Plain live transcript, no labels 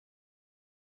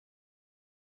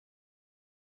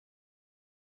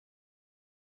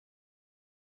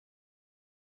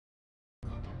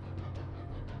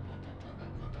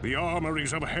The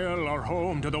armories of hell are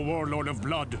home to the Warlord of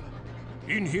Blood.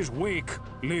 In his wake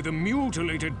lay the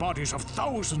mutilated bodies of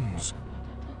thousands.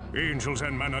 Angels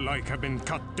and men alike have been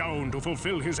cut down to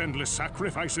fulfill his endless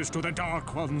sacrifices to the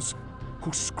Dark Ones,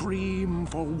 who scream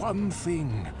for one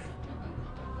thing: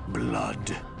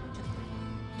 blood.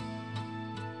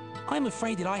 I'm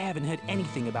afraid that I haven't heard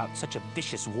anything about such a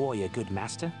vicious warrior, good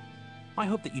master. I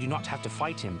hope that you do not have to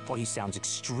fight him, for he sounds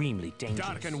extremely dangerous.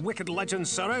 Dark and wicked legend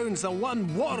surrounds the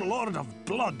one Warlord of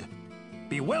Blood.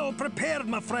 Be well prepared,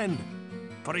 my friend,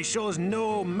 for he shows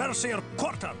no mercy or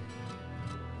quarter.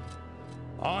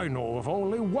 I know of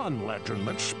only one legend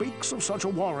that speaks of such a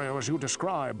warrior as you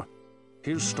describe.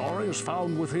 His story is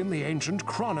found within the ancient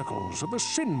chronicles of the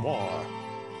Sin War.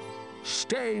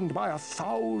 Stained by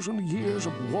 1,000 years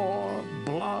of war,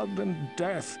 blood, and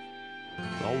death,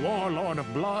 the Warlord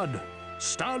of Blood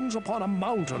stands upon a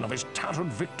mountain of his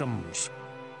tattered victims.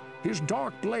 His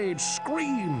dark blade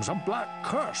screams a black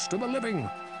curse to the living,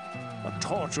 a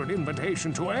tortured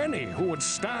invitation to any who would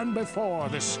stand before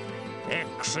this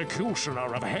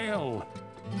executioner of hell.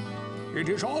 It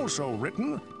is also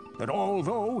written that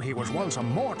although he was once a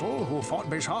mortal who fought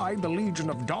beside the Legion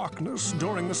of Darkness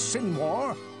during the Sin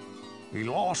War, he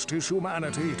lost his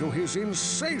humanity to his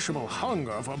insatiable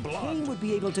hunger for blood. Cain would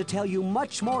be able to tell you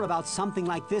much more about something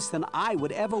like this than I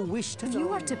would ever wish to know.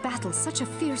 You are to battle such a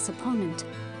fierce opponent.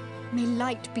 May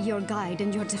light be your guide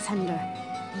and your defender.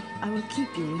 I will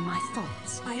keep you in my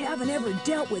thoughts. I haven't ever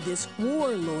dealt with this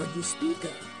warlord you speak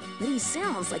of, but he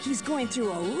sounds like he's going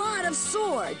through a lot of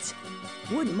swords.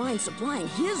 Wouldn't mind supplying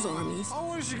his armies.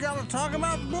 Always you gotta talk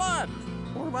about blood.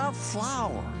 What about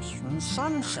flowers and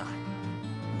sunshine?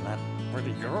 And that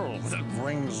pretty girl that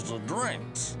brings the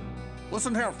drinks.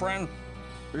 Listen here, friend.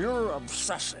 You're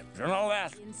obsessive, you know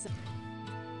that?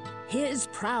 His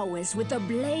prowess with the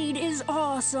blade is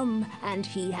awesome, and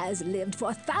he has lived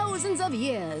for thousands of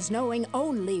years knowing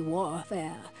only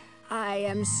warfare. I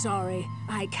am sorry.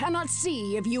 I cannot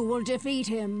see if you will defeat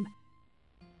him.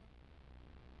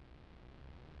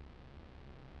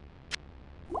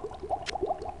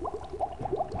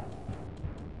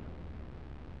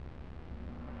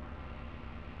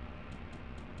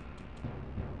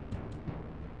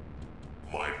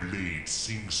 My blade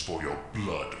sings for your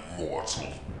blood, mortal,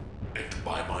 and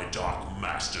by my dark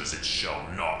masters it shall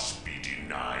not be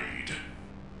denied.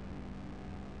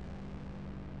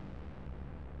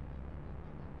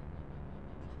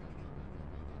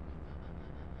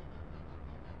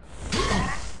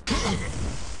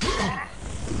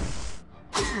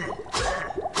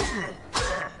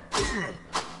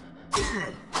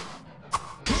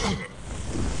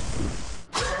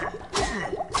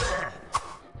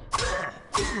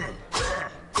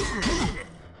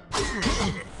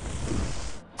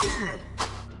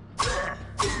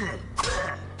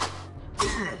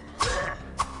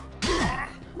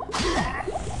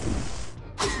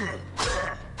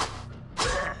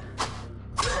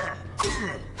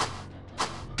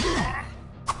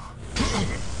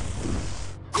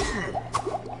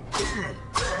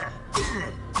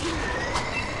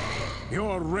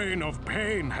 Your reign of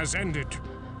pain has ended.